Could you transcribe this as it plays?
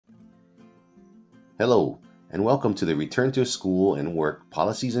Hello, and welcome to the Return to School and Work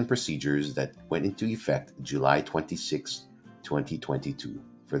Policies and Procedures that went into effect July 26, 2022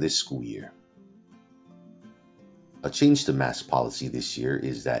 for this school year. A change to mask policy this year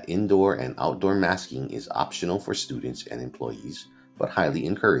is that indoor and outdoor masking is optional for students and employees, but highly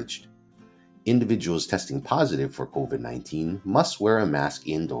encouraged. Individuals testing positive for COVID-19 must wear a mask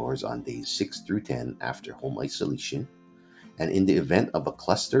indoors on days 6 through 10 after home isolation, and in the event of a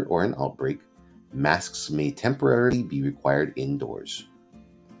cluster or an outbreak, masks may temporarily be required indoors.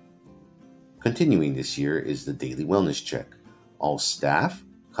 Continuing this year is the daily wellness check. All staff,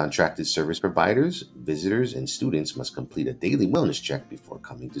 contracted service providers, visitors, and students must complete a daily wellness check before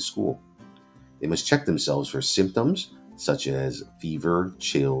coming to school. They must check themselves for symptoms such as fever,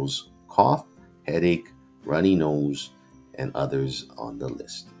 chills, cough, headache, runny nose, and others on the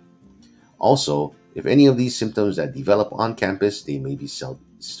list. Also, if any of these symptoms that develop on campus,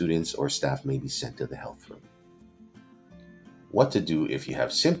 students or staff may be sent to the health room. What to do if you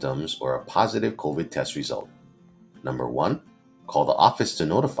have symptoms or a positive COVID test result. Number 1, call the office to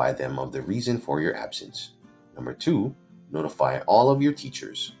notify them of the reason for your absence. Number 2, notify all of your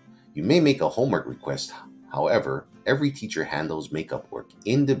teachers. You may make a homework request. However, every teacher handles makeup work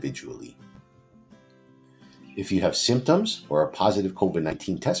individually. If you have symptoms or a positive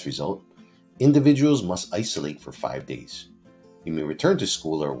COVID-19 test result, individuals must isolate for 5 days. You may return to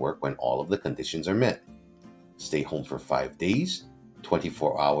school or work when all of the conditions are met. Stay home for 5 days,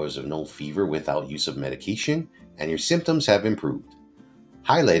 24 hours of no fever without use of medication, and your symptoms have improved.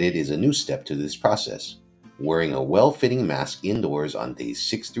 Highlighted is a new step to this process, wearing a well-fitting mask indoors on days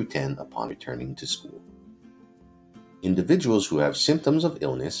 6 through 10 upon returning to school. Individuals who have symptoms of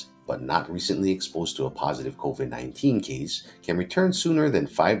illness but not recently exposed to a positive COVID-19 case can return sooner than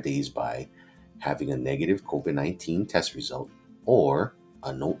 5 days by having a negative COVID-19 test result or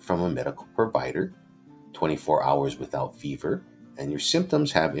a note from a medical provider, 24 hours without fever, and your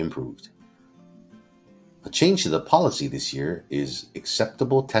symptoms have improved. A change to the policy this year is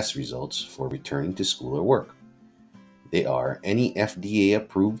acceptable test results for returning to school or work. They are any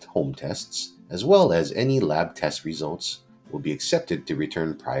FDA-approved home tests, as well as any lab test results will be accepted to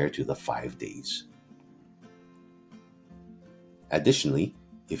return prior to the 5 days. Additionally,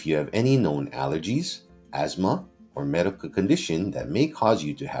 if you have any known allergies, asthma, or medical condition that may cause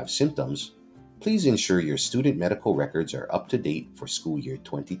you to have symptoms, please ensure your student medical records are up to date for school year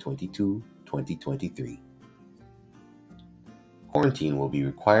 2022-2023. Quarantine will be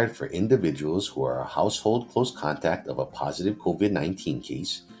required for individuals who are a household close contact of a positive COVID-19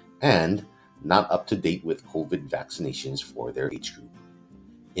 case and not up to date with COVID vaccinations for their age group.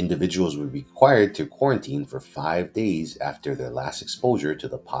 Individuals will be required to quarantine for 5 days after their last exposure to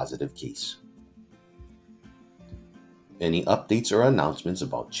the positive case. Any updates or announcements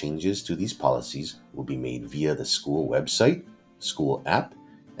about changes to these policies will be made via the school website, school app,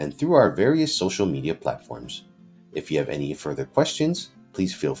 and through our various social media platforms. If you have any further questions,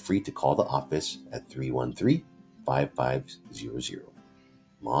 please feel free to call the office at 313-5500.